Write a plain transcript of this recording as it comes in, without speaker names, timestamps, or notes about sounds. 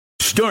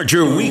Start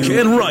your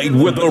weekend right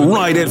with the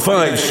Ride at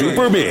 5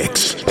 Super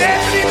Mix.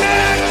 Anthony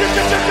Mangini!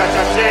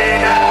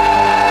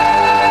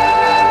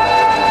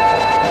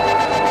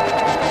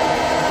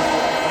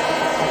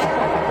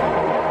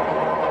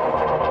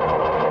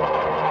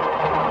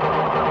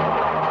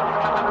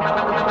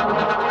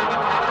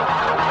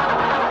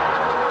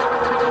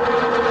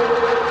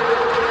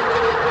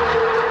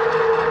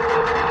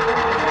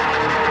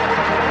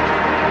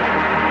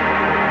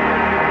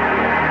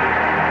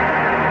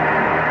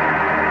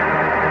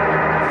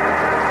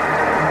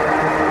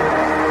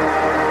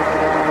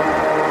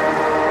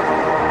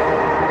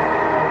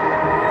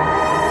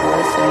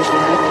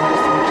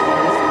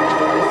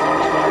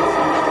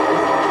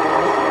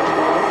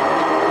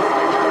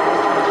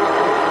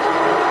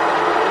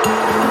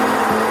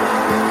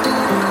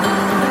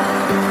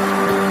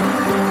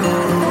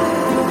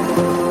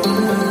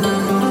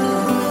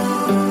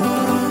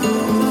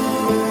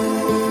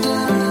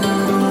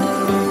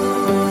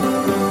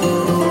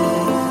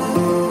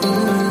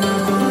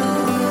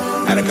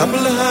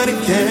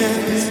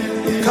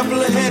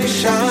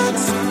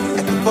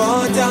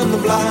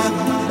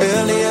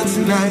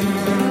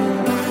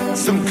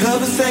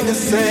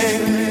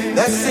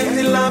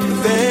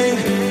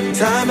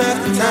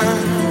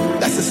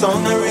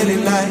 Song I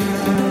really like,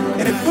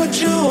 and it put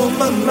you on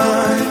my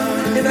mind,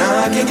 and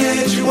I can't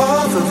get you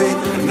off of it.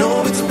 I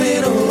know it's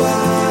been a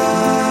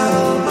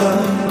while,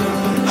 but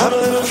I'm a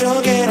little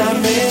drunk and I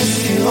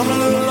miss you. I'm a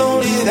little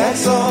lonely,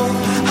 that's all.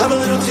 I'm a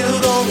little too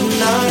gone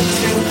tonight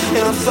too,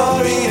 and I'm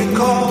sorry to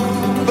call,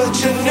 but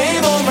your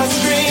name on my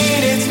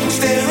screen, it's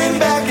staring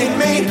back at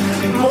me.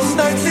 Most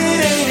nights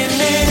it ain't an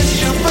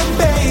issue, but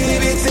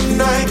baby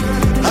tonight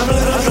I'm a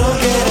little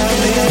drunk and I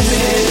miss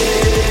it.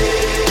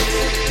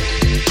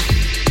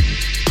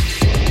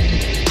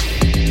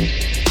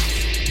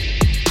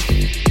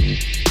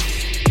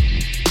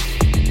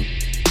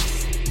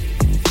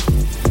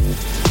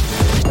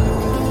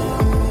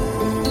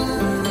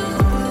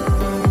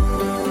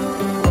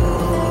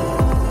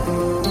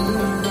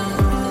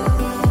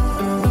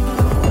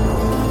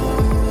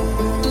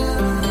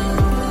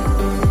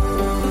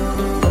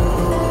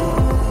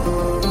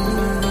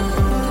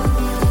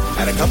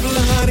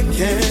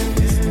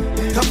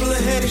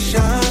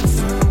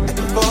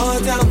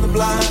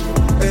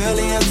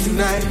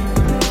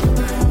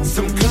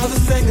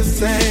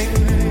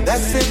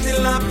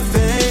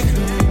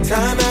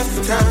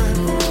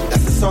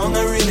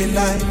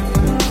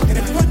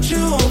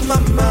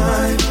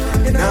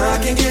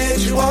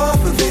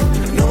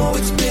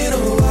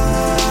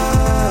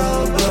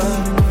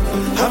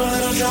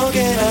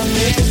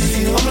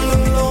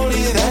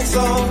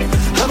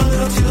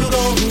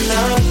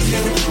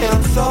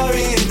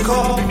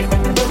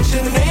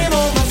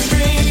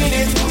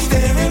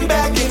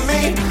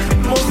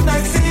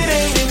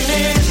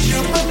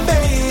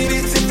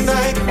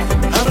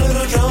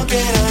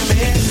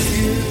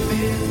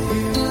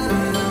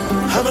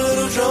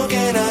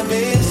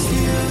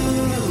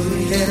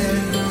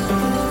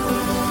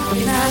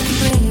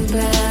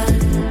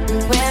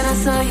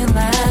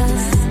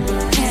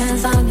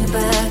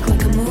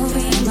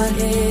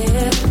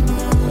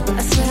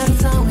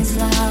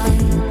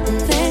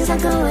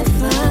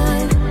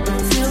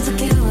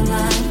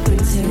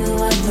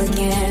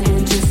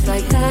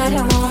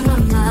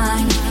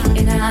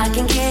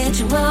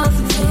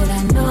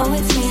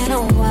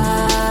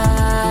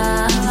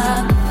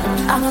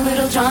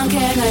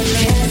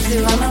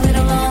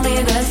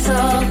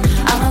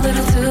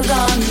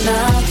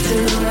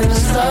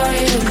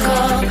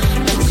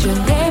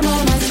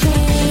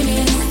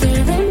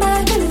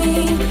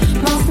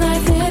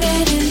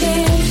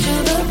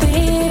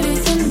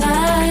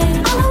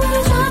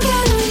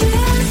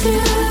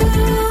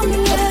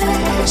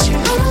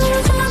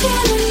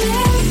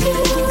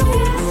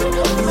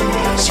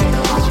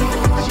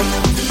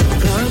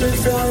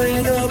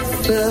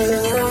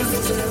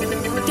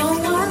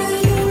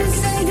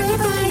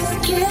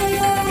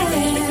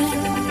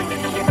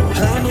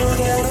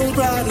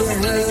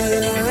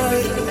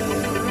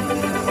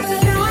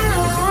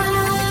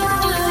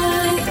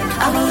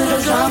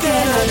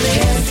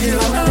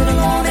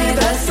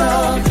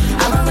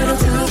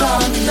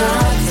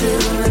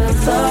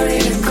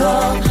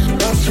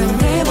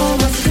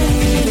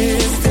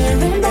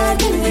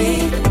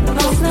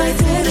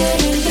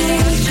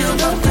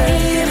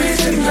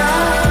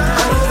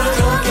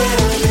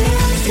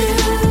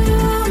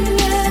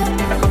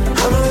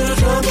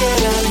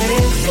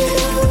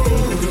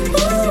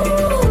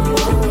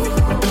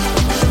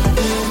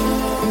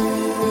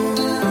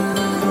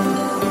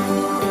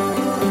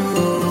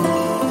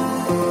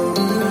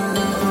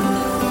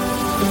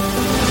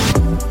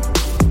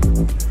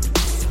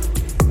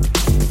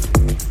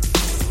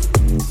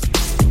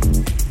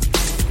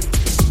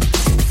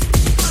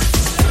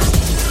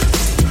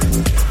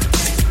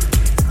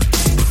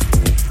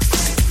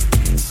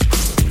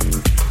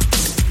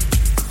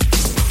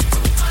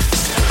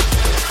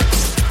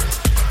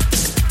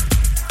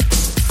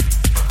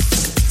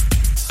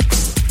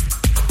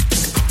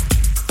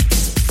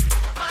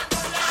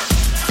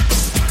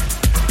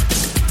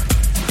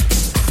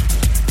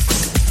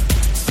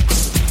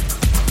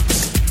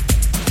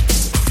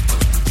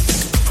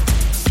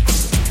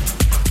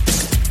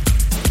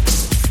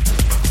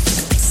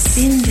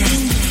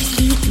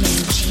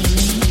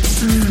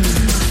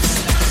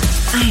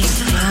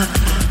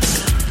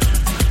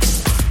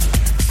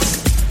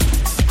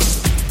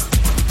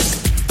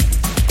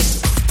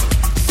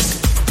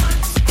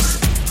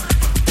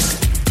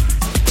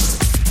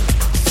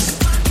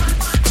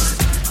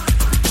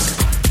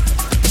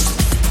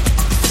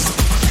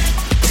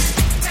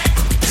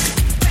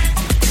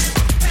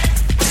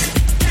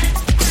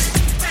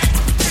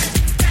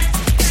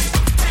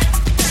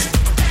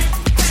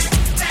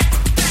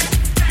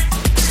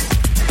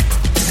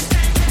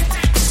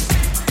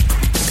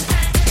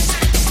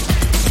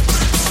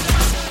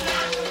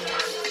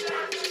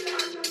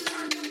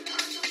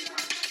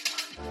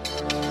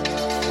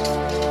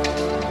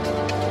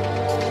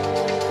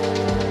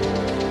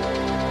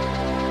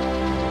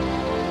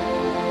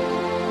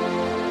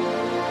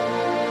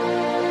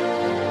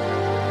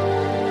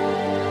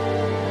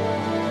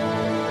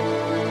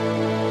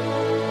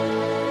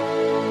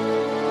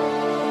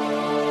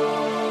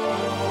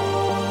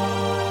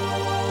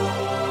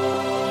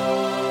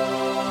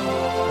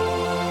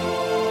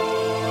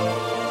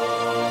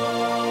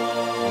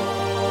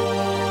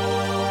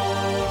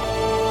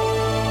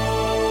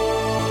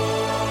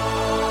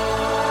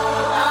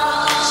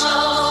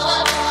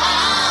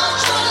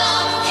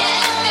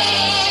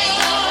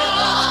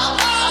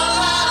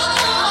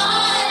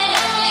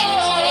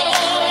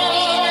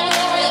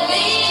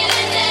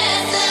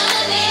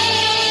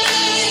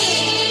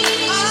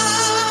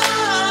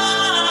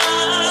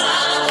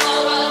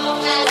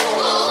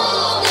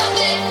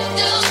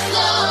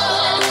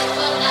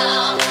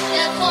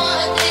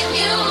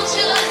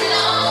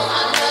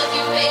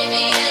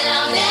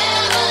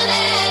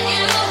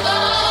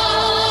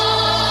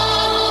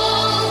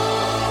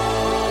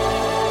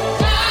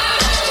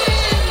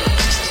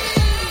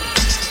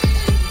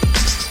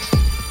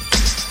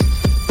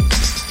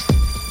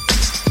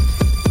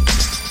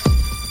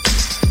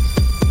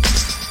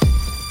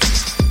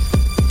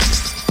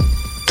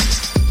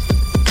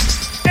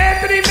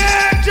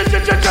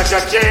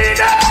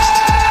 cha-cha-china.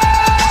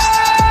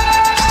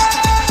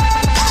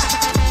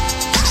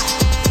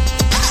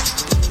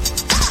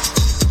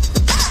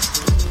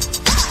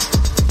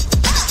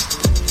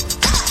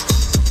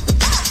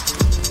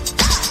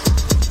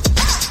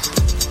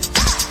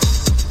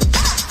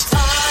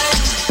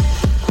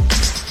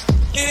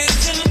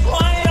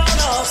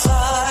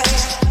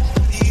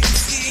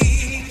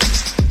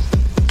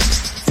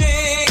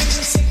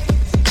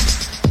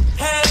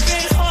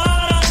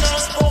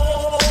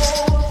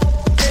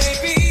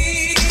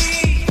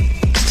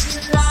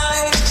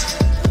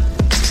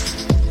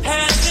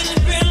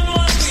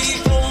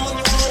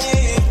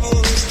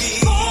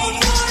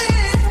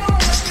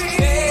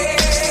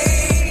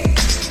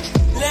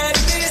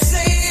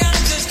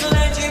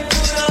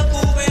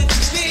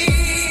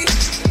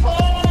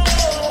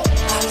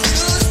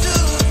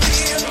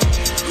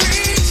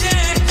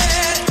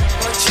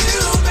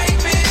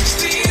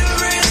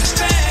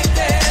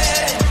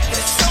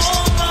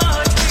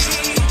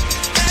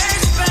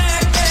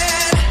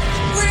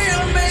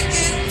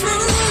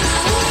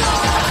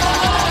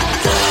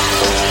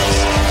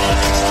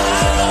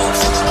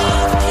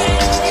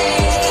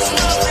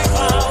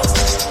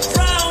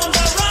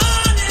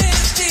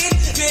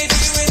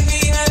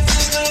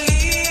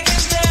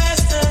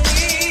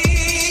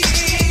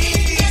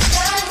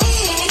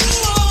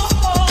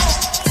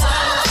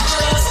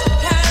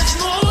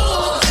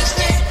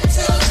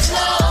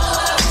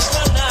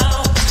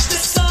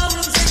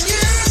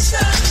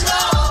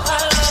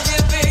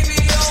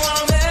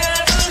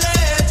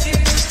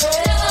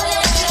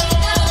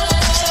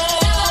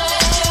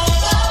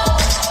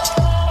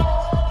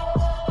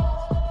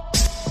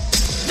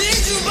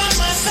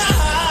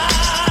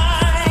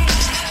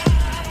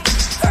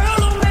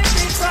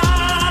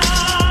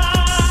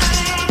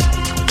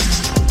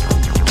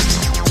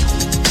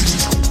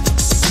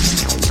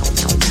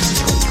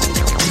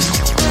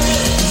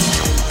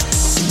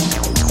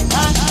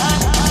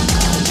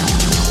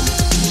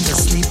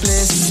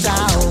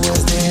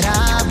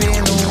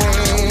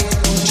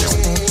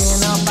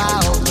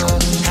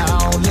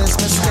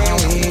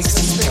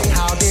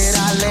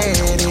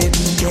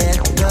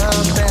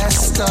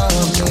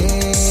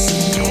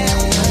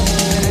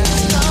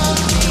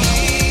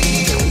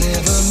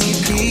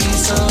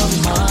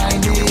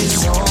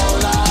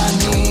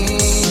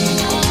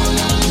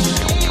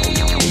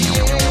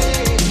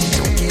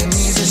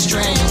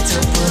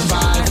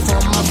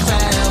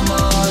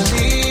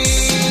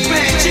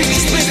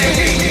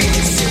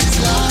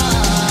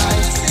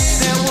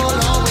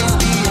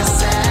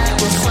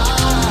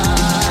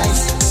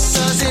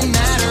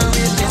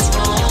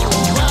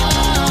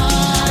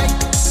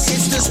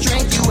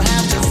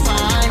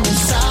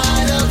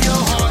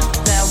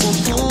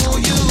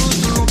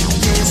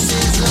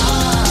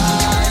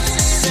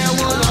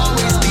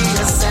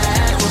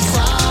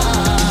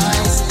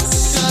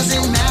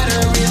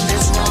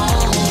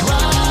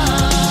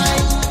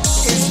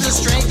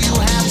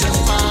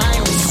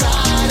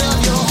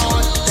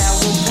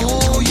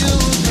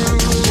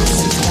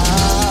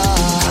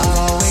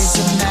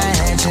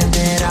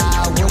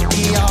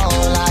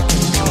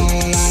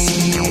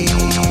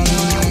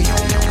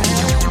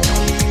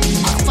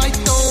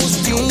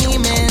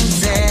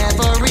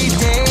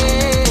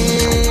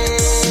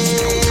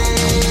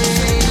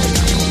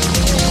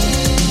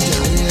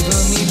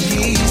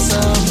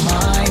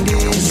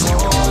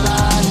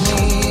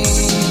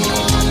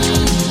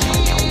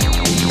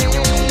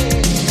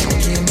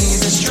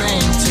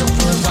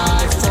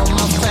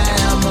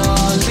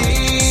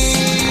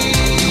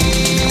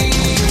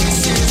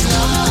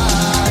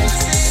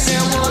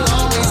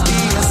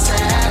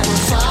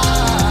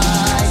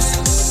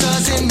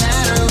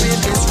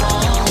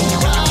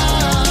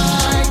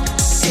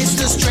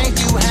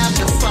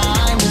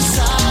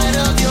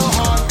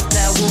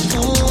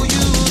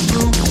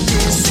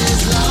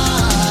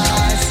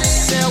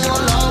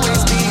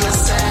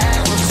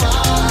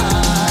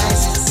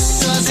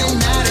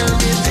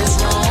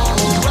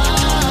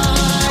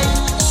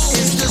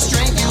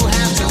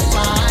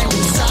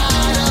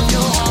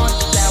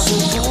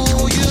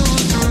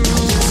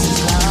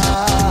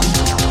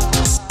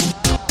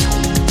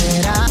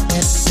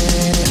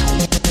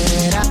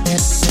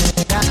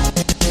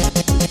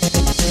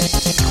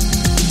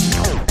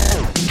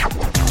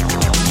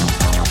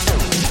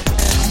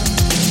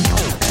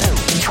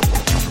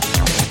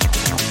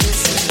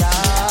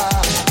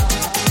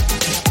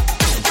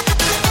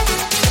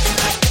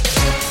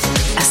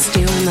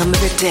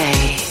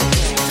 day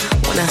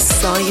when I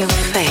saw your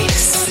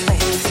face.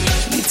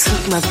 You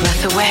took my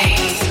breath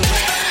away.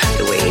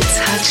 The way you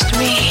touched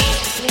me,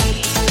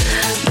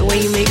 the way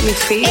you make me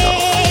feel.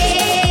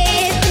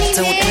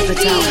 Don't ever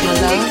doubt my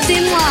love.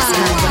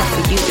 My love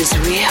for you is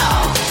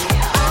real.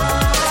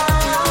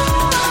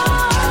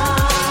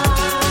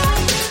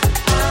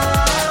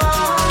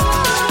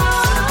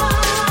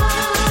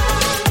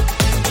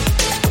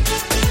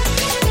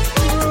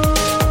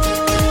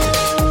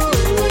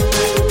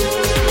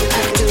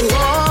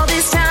 Love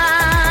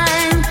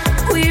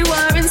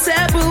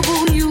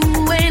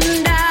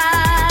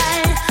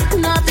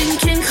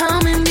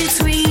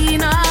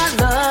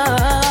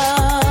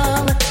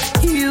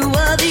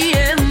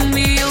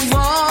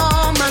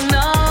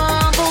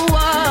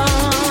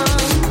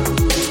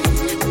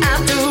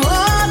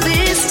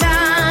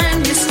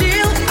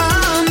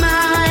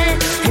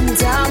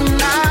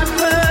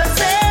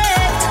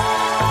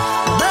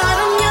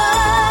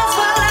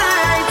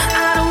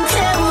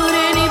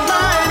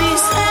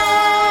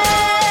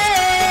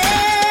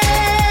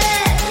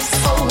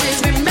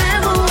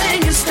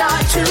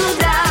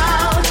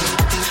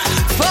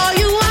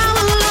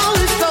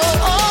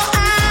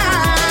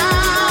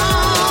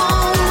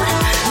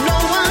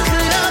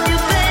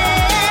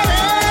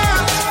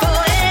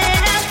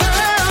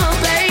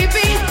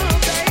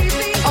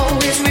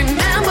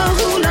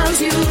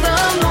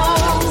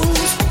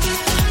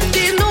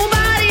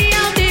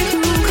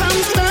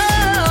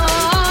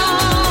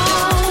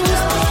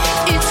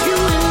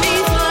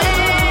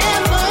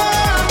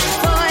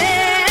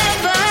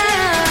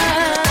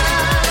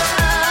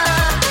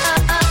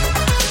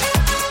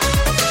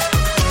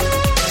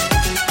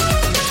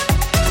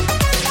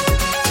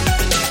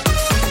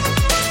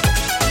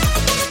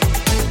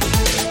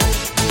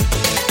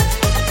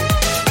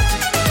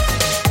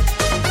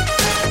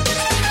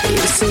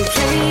so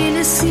plain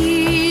to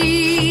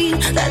see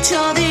that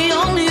you're the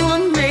only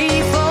one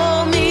made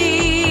for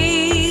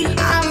me.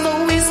 I've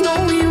always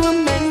known we were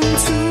meant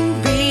to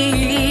be.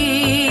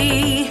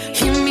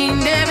 You mean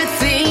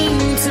everything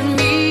to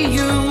me.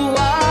 You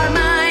are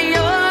my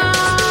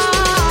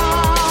own.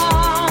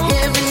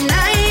 Every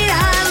night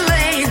I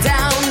lay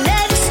down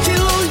next to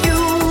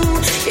you,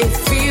 it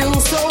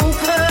feels so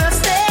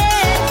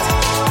perfect.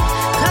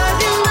 'Cause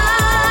you're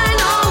mine,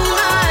 oh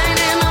mine,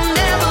 and I'm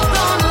never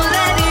gonna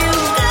let you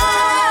go.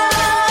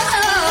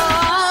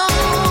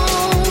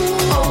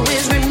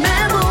 Always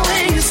remember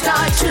when you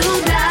start to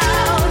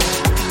doubt.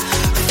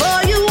 For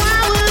you I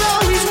will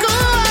always go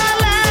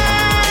all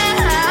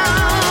out.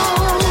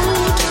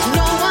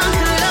 No one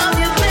could love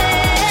you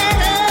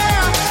better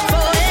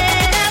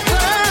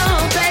forever,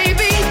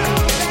 baby.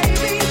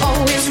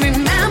 Always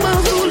remember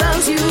who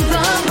loves you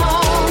the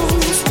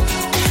most.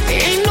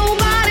 Ain't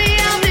nobody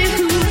out there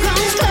who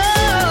comes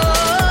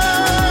close.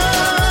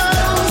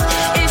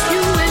 It's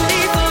you and me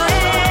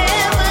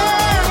forever,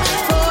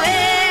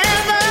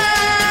 forever.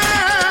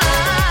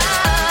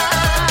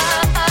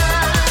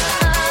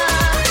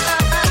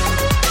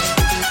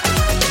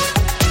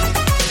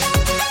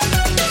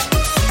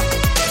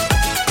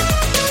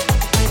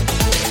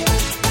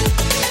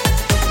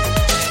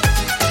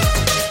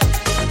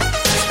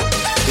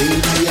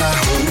 Baby, I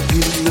hope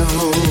you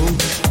know,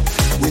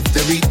 with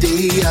every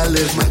day I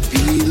let my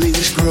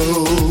feelings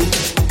grow.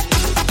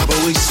 I've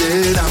always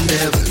said I'm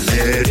never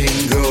letting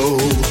go.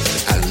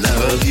 I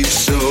love you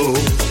so,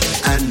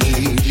 I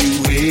need you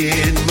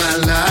in my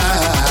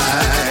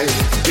life,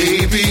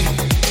 baby.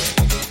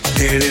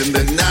 And in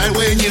the night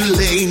when you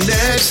lay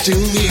next to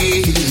me,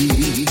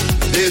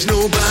 there's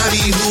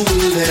nobody who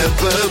will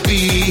ever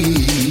be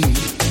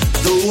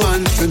the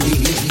one for me.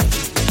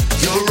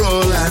 You're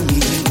all I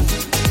need.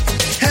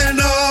 And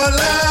all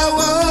I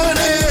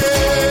wanted.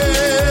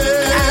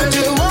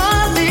 After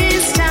all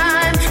this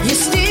time,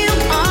 you're still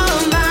on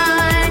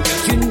mine.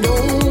 You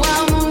know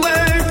I'm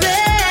worth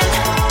it,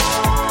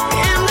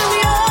 and I'm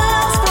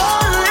yours for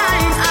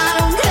life. I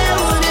don't care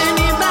what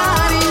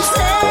anybody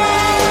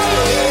says.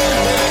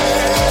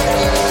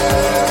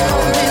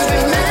 Always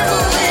remember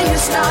when you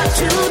start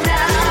to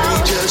doubt.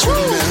 Just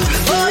remember.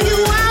 For you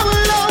I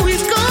will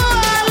always go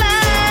all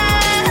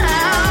out.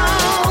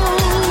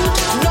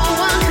 No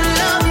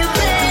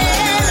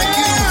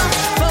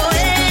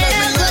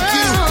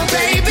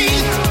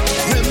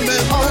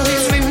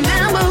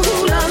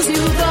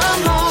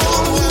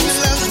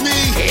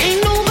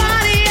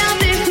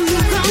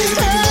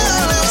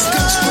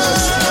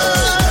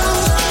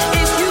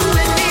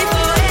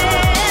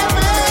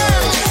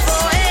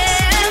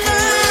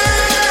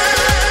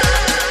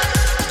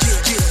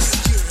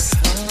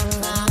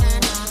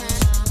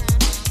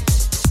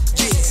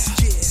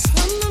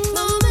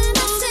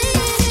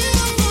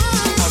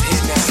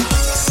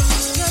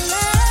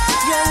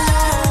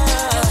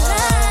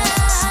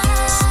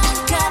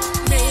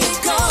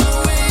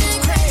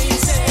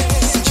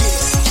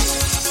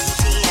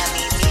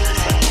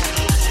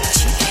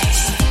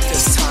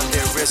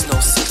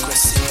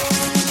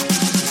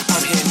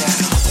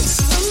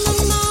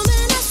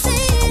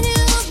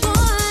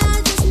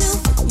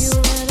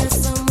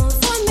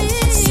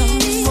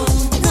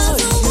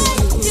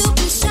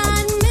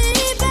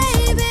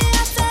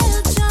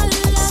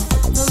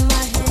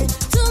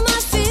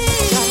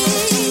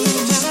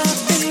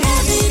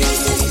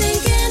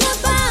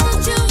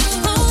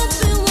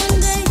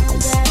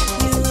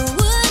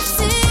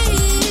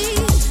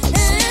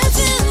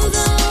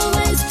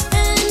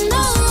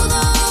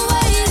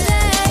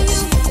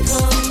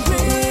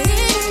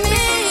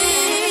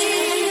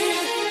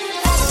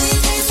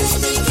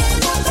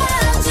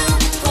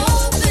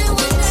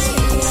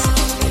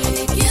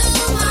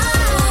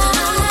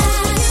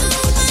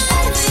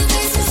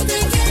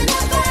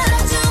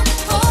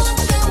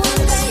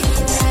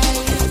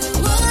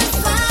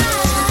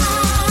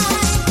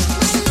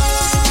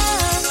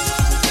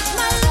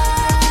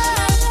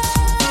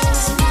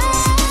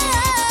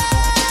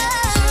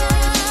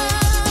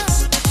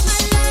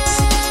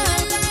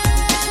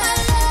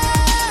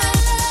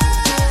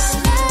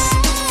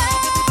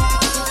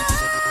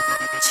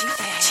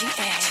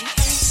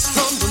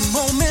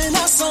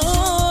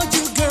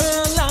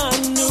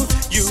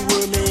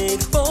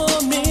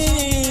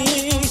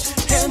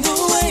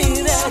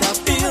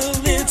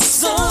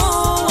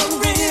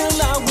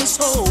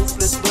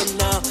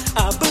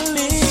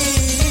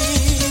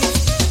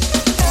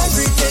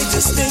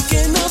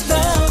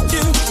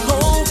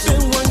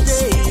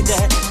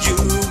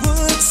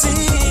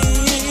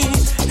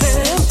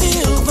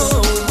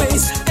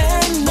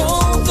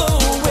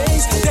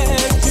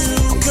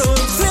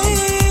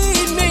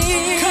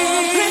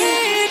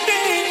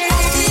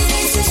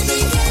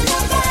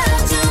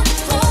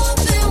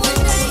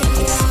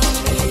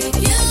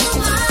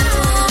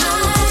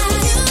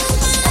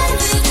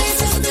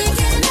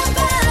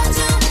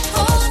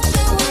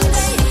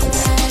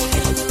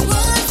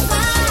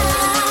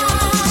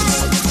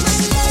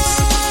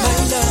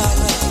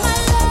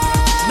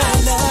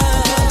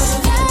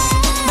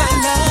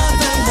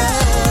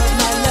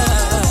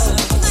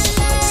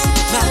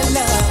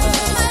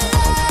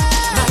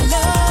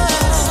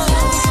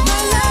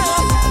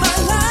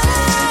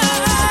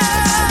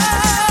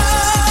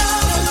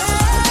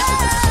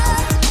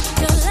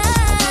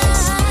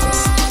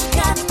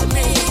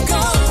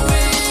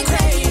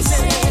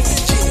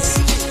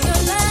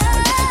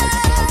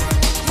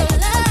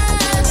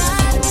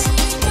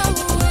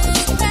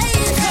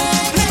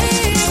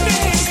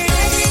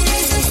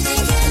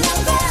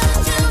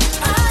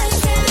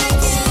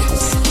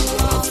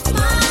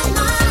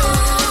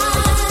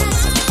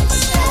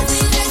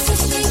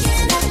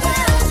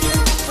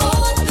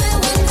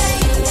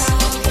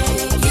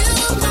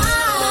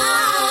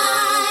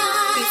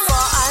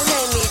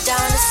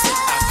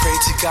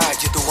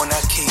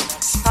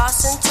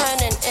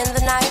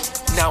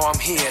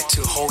here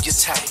to hold you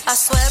tight. I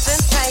swear I've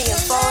been praying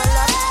for a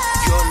love.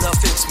 Your love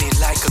fits me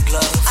like a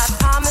glove. I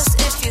promise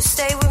if you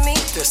stay with me,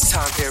 this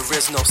time there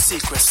is no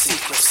secret.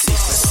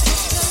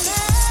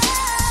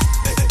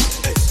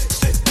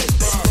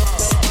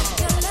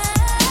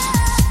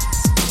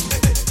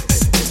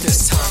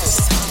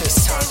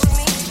 This time,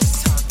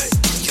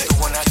 you're the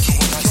one I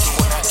can't.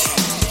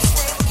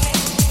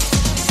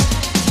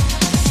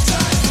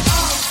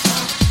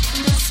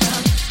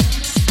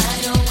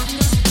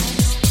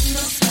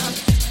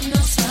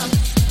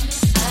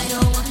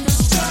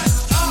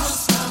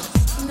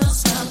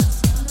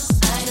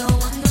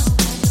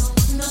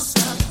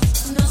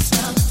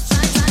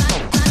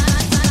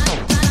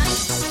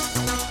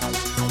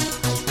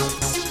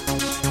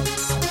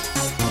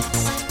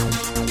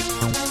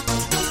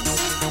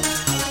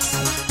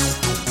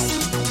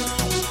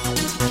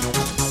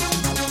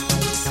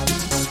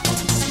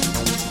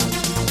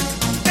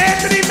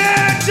 Anthony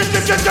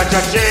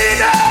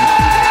Mangini!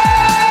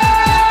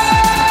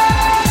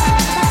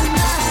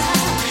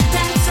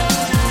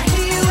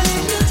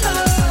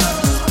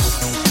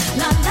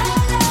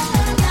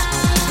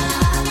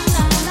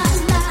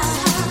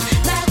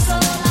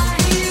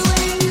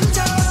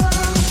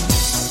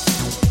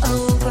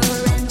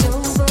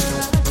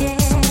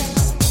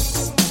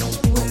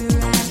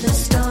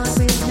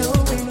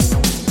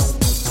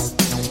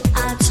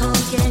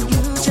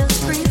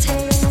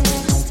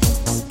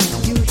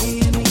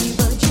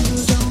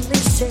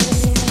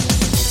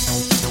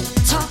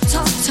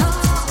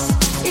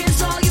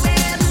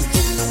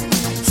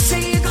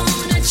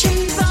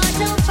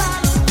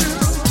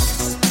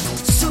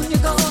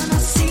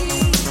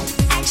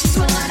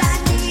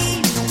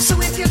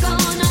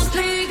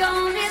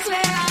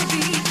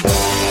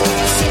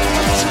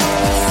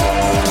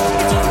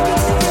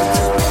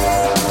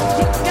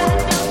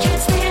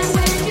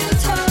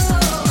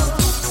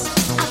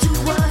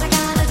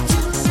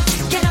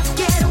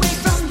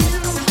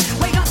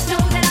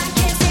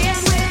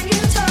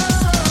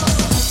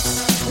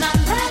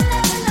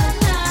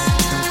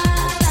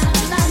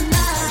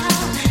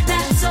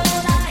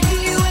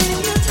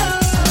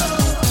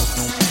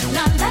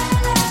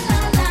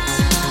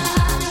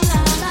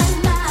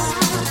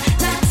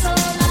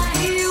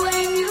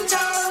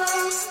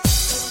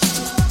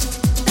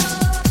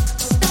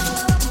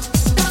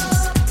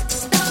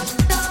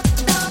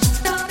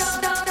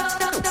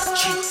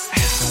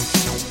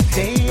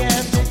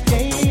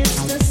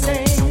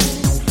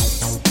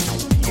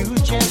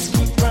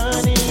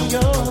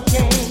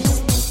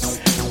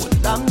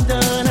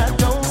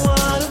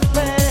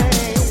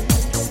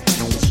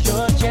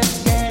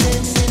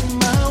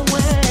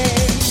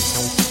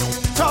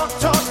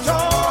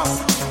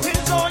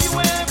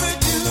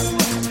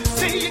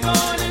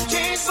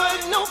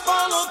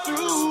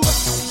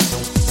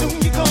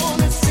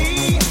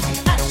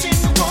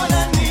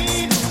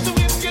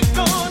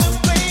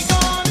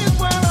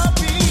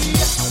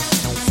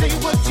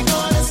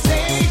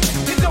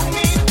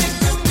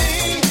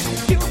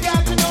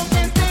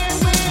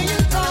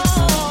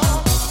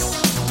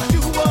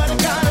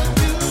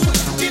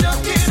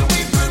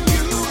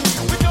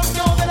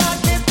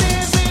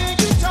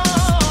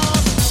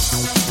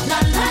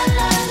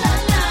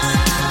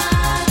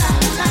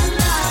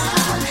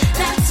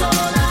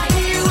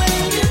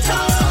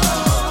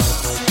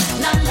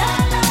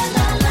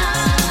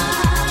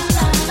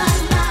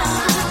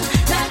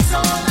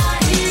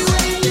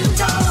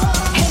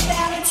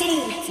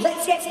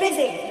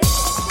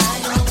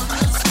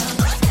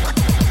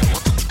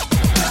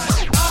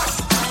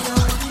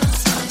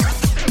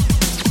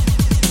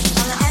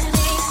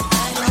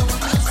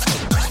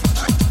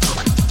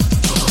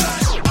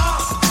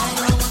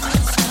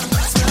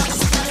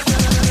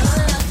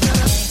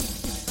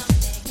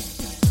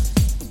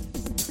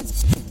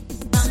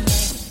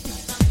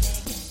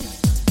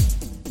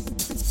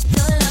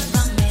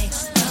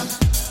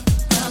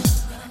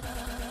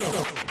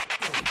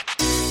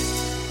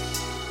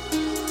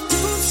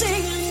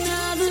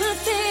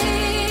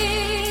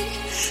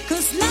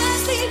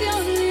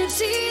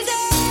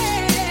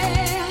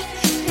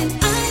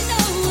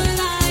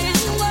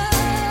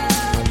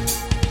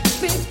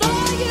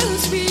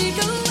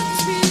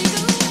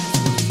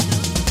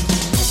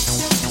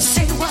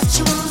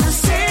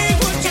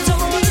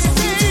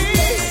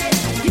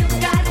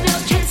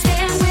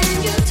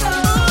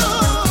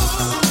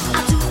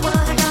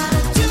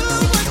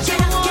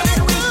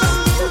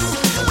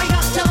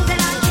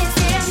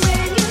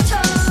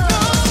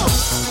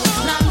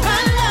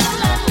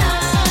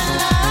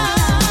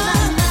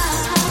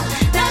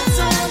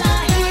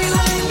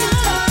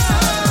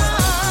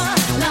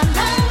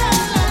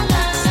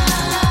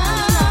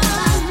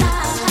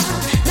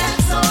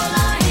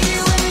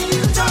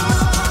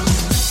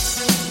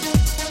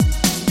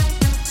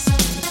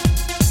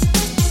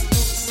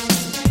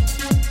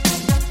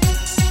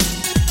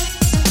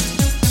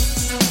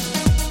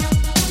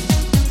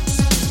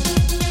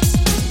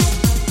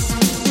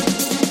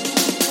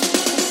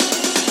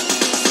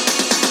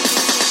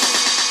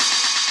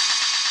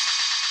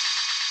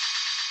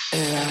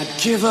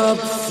 Give up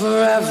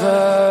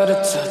forever to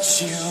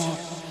touch you,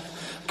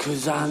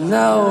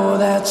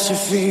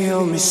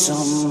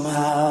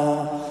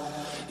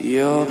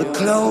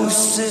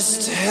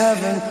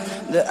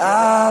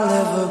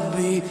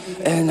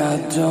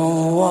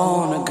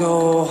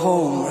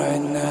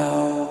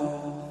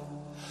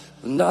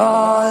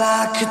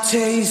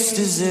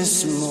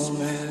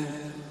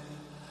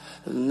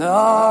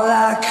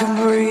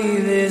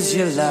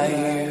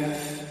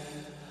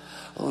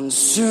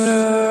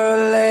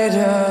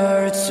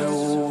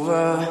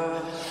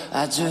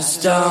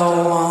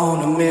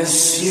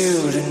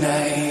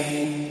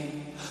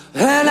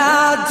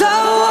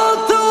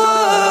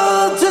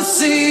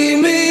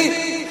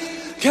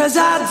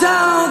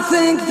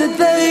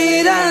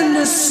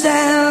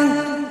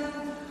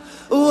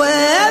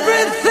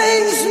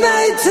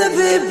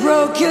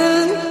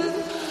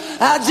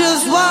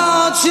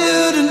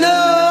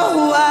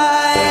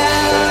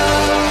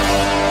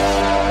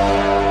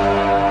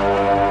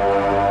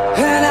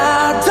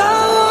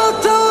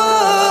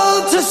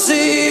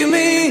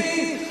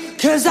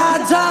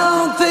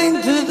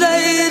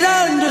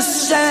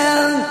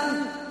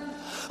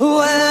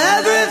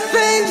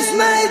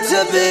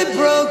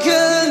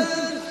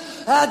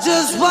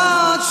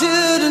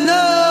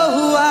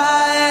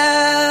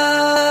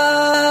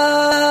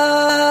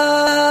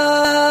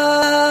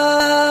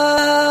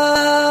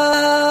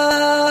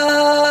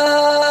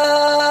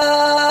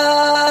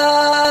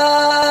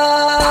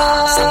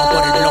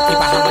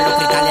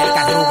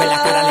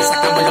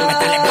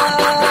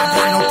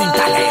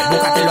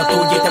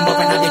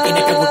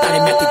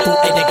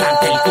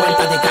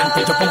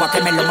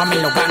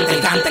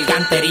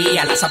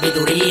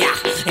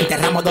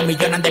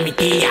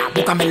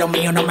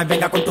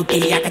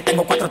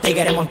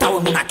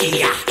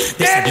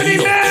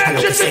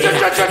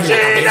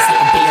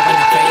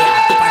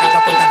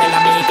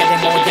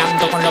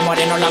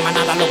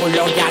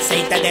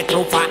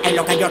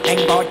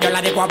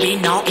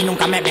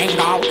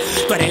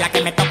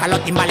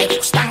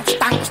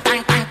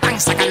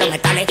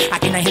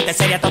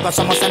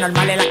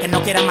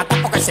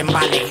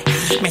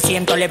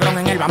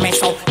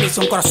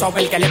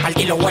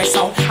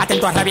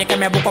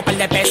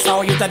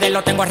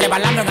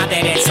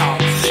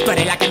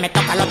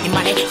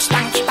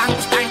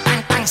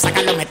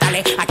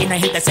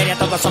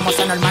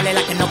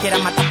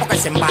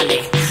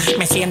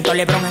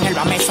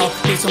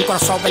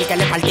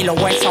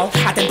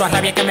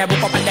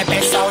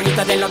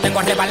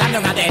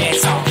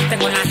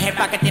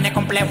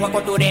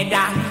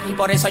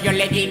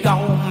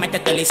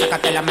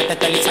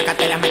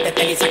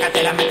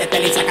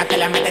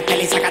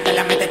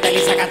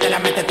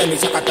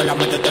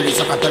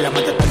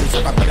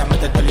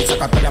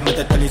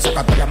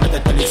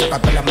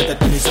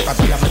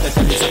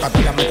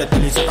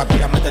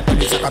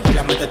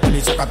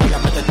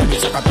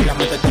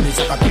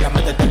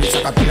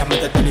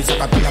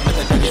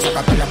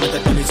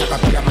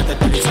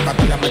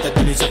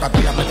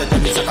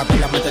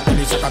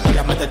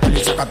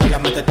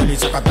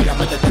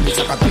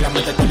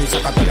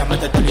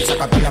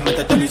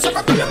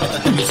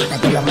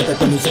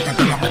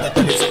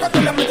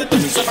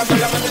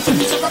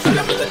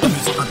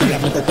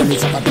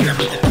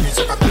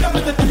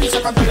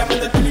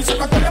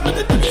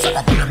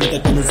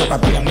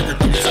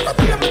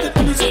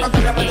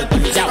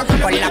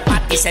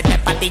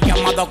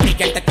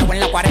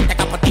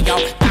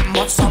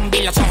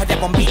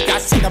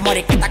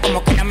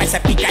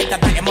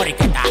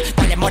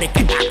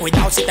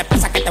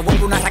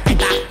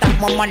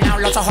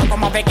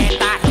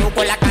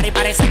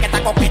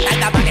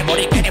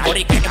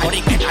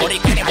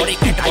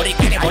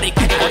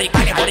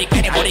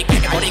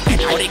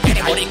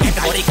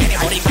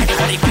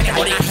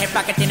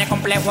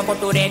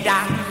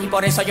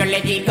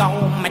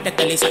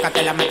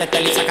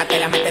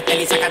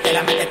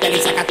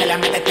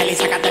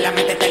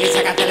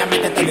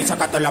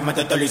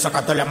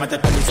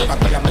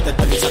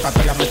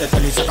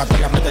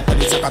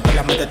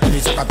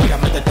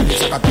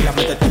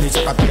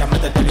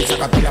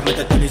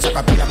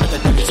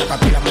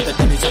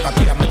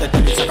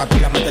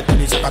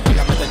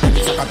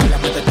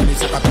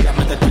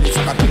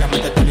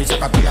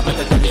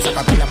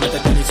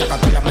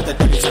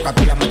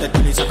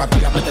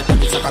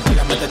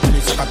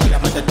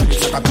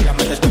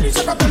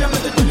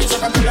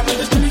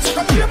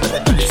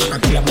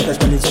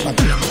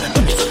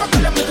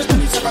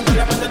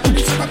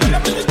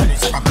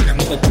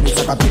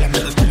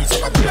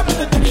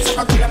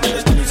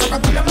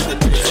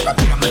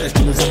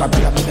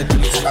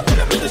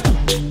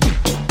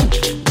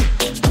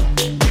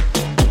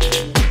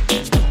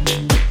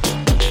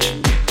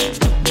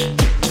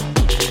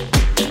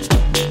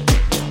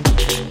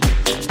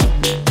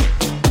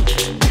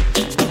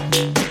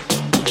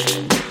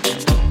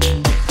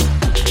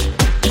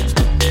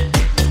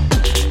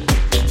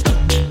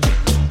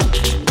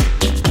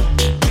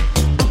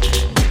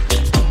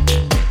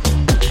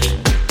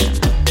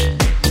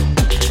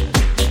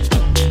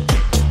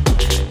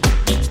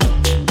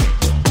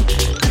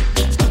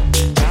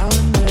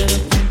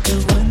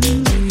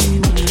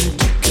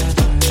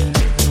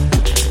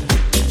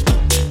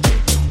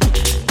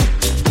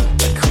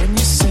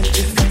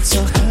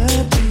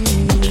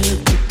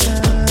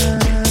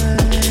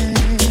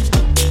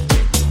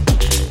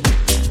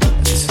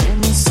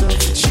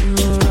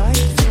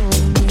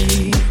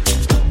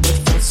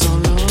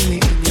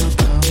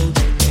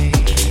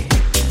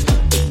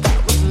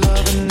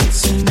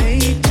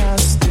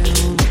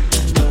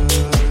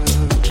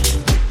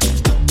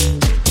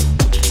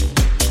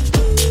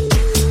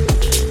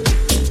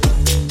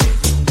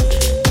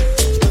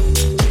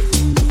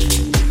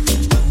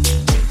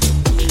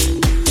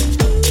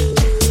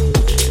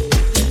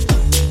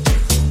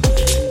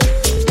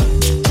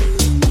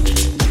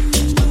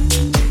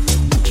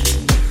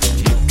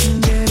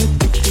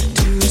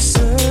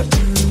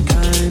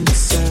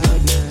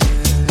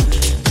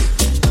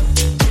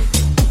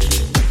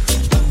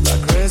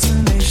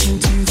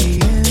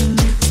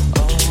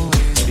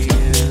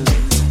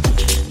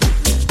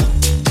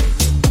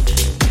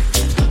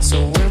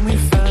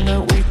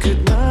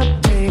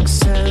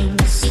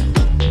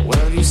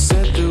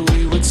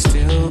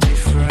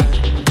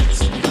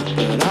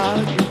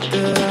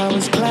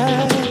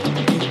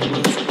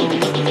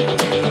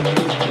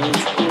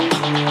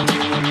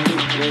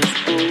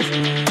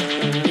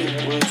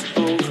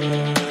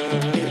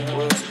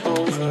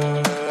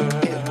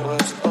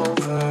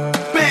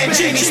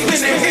 Mangini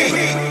spinning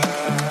heat.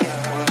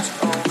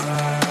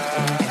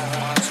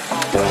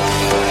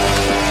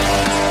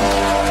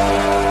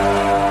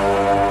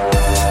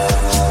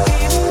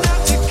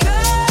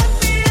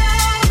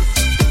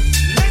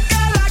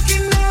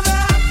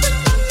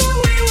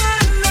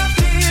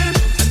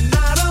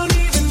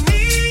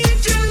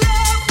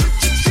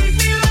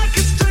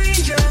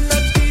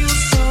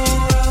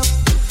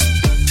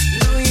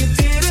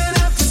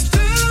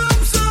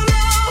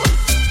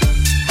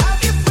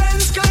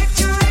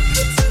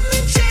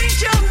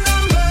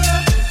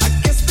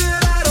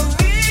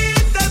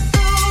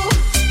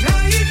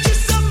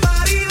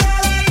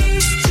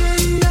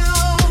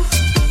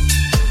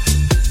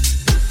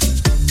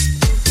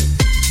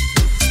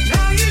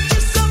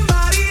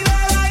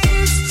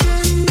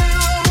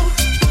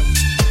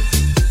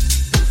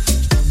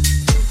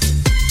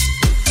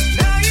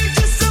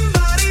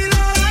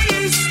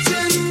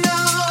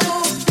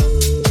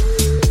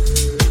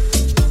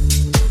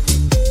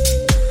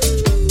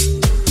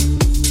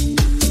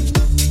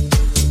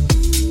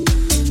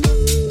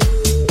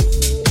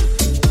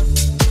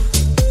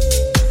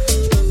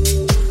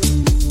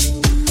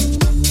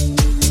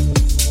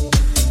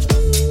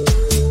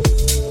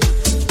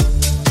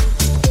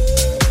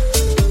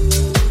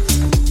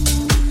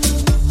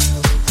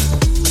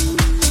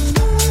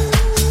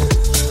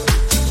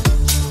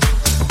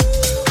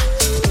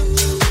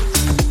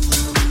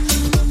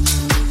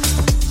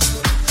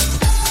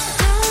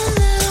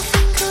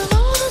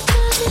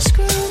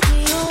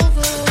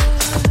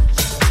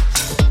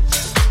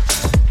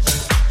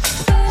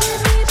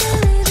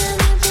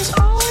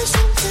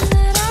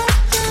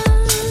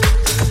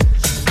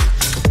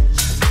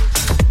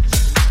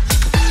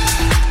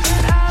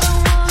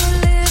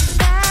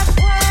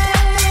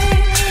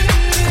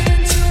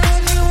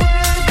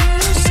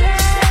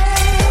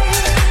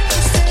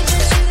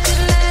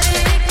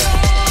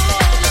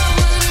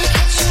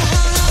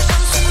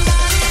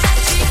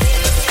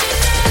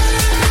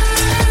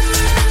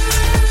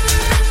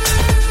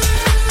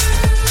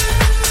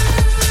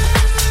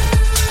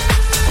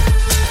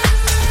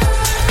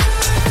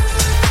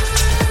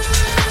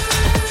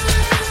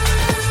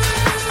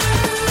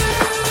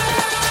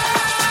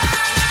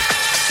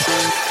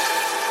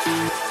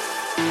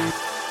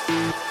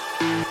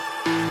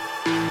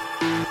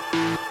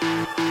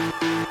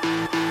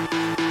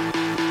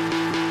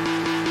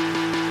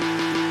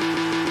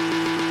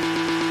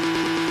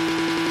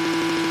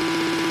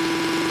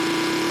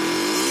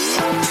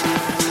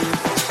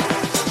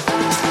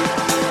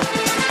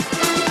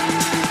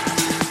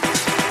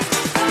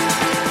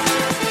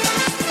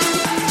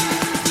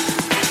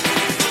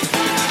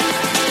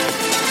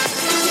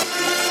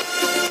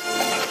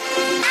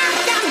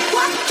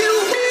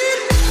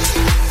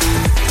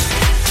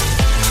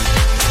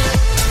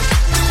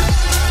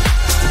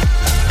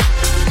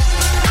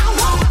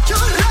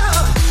 Your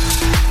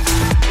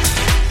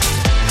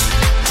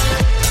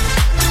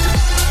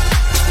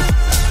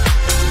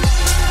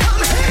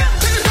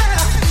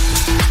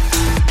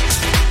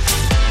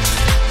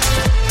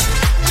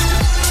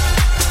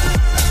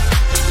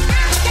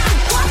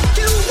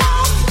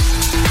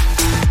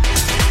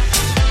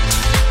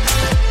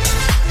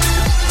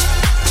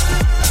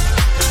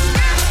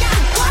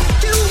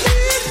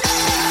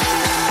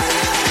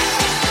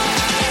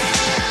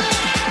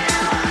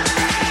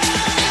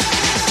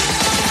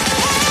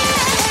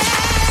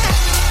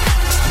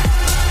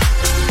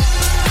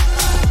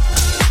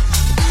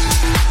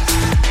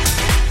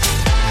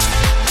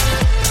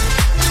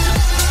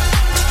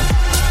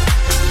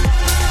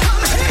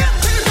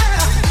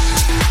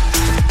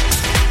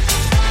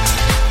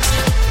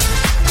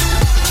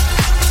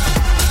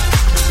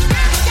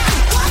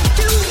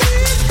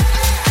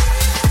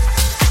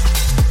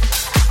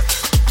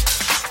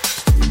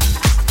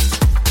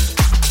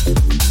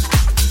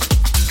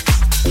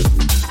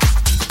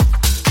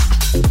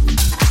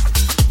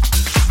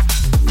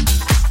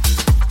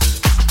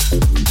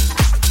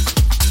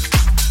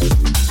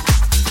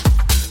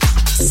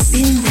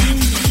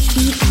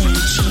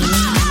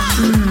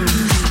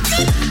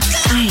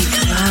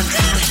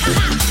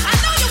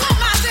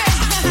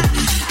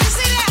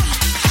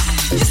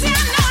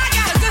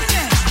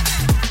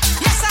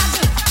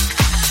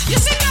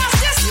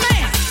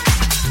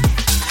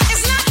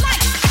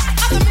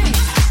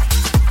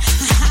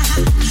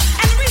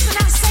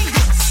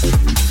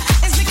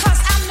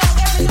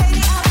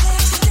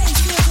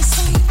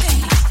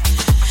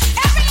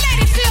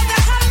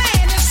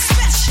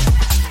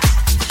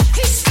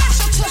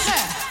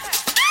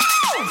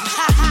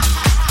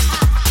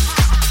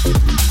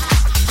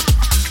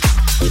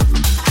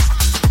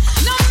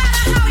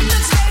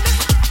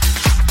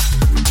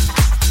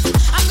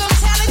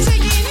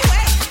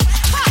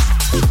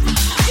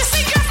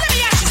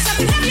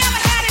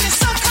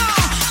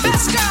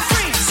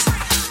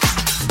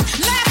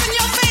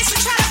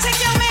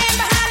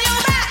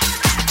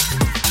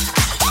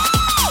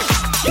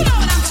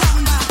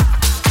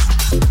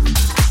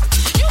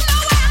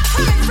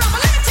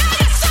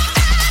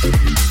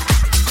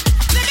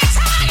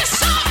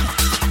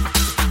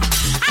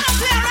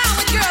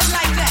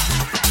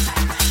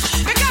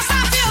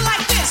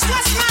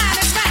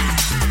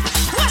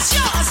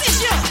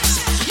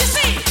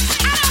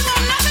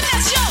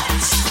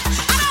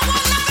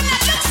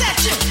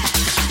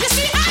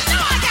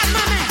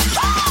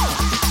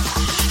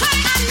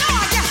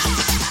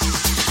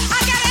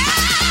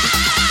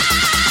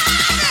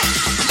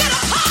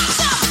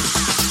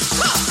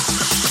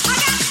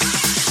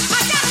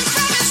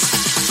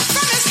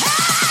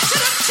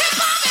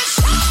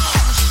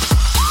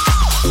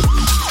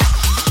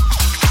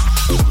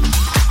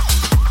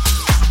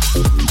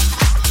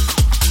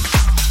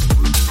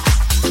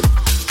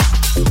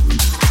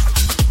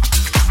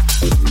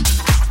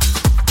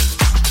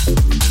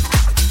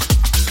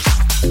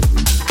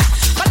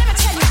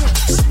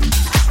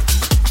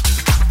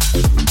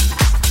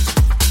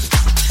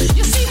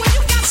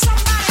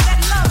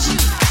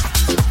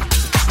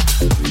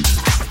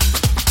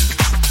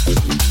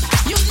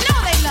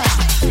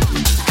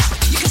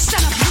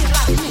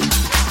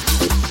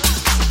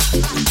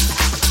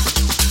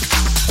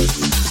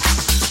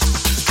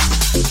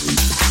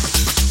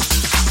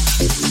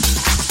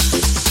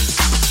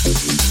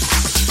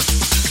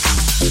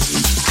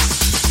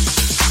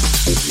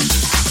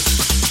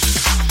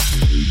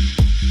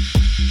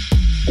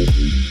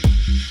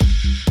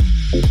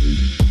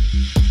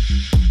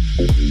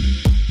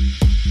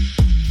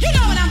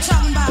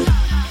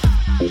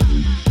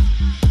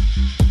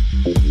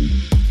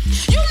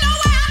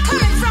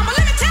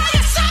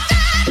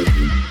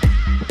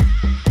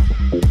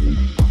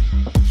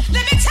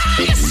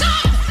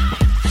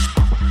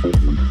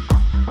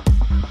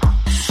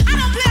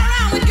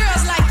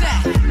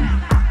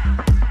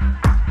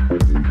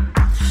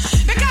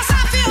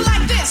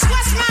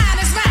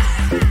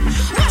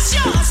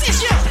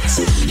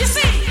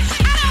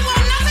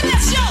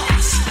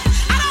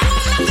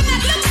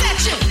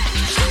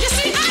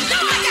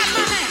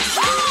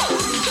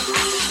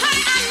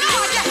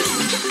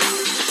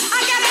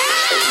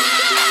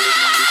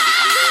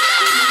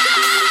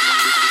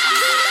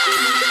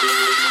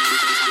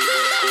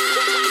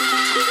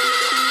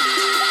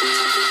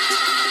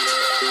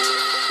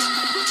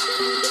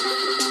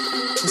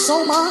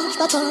so much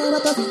better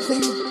at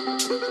everything.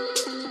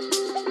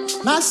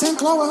 Nice and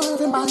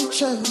clover in my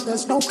chair,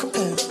 there's no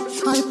compare.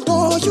 I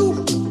adore you.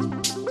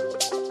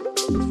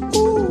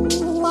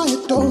 Ooh, I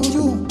adore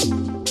you.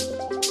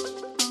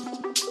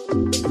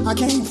 I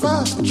came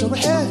first, but you're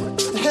ahead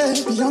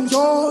beyond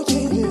your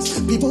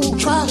years. People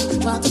try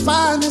to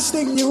find this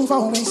thing you've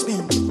always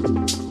been.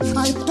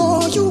 I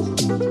adore you.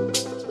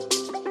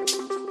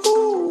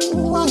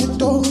 Ooh, I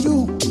adore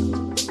you.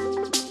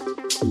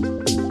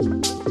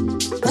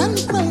 When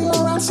pray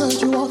or answer,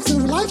 you walk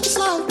through life just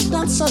like a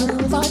dancer.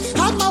 If I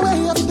had my way,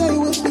 every day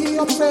would be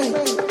a parade.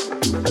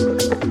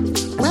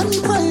 When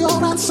pray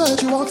or answer,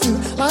 you walk through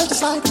life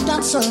just like a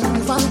dancer.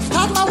 If I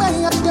had my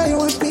way, every day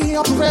would be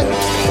a parade.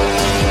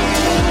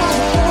 I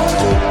adore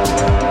you.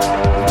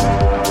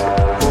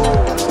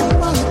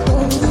 Ooh, I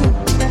adore you.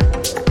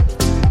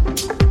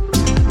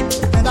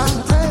 And I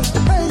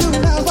pray you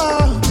never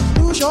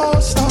lose your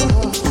star.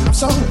 I'm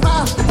so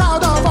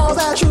proud of all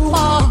that you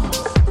are.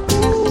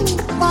 Ooh,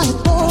 I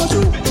adore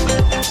you.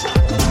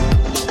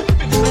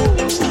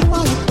 Ooh, I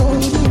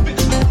adore you.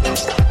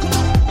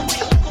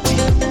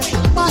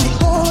 I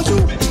adore you.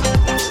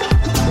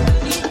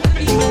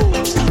 Ooh,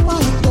 I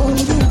adore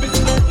you.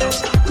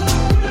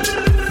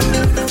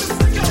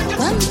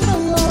 When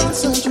you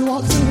answer, you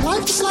walk through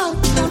life just like a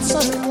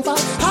dancer. If I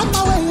had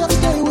my way, every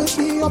day would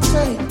be a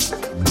parade.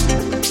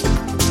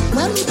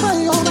 When you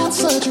pray or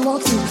answer, you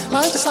walk through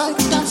life just like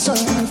a dancer.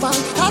 If I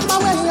had my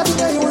way, every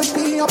day would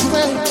be a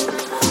parade.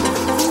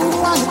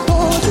 Ooh, I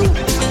adore you.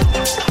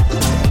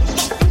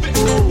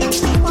 Ooh,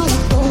 I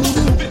adore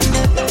you.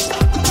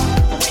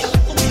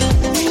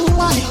 Ooh,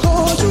 I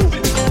adore you.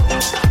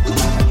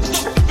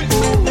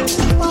 Ooh,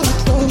 I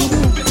adore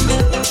you.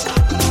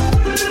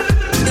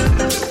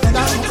 And I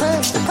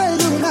pray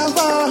you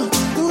never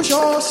lose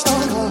your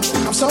star.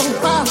 I'm so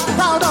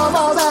proud of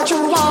all that you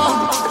are.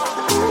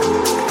 Ooh,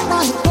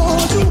 I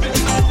adore you.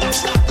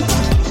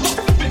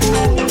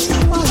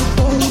 Ooh, I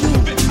adore you.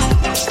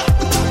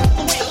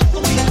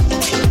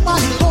 I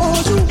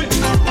adore you.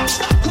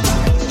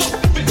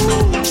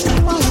 Ooh,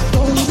 I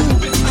adore you.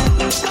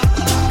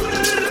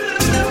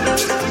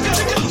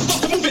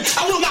 I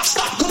will not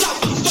stop, cause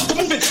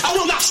I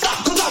will not stop,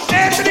 cause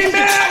Anthony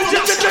Mangini.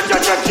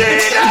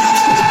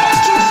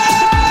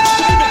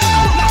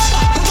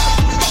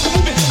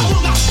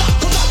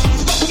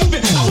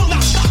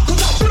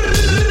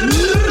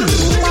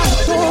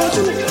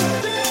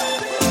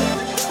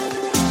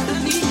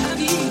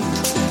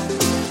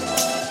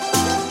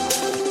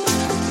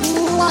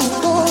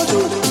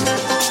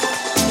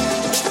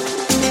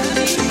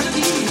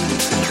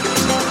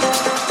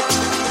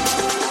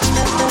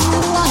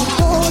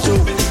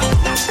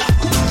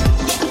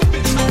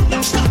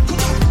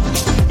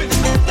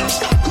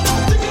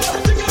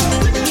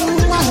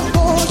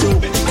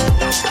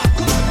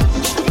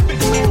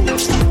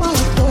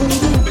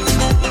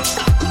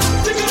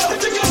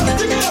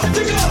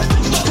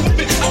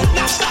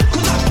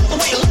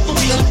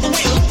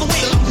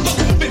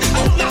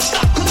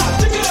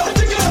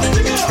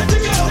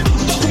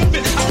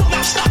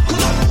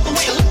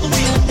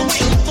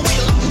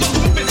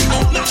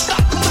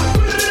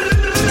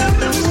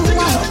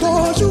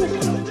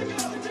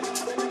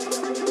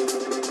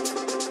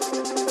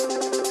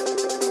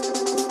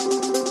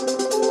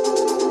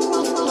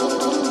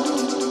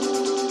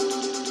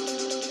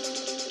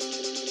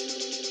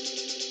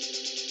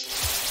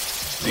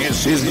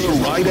 This is the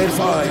Ride at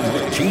 5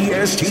 with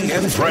GST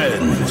and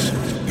Friends.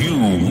 You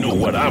know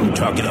what I'm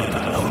talking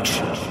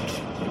about.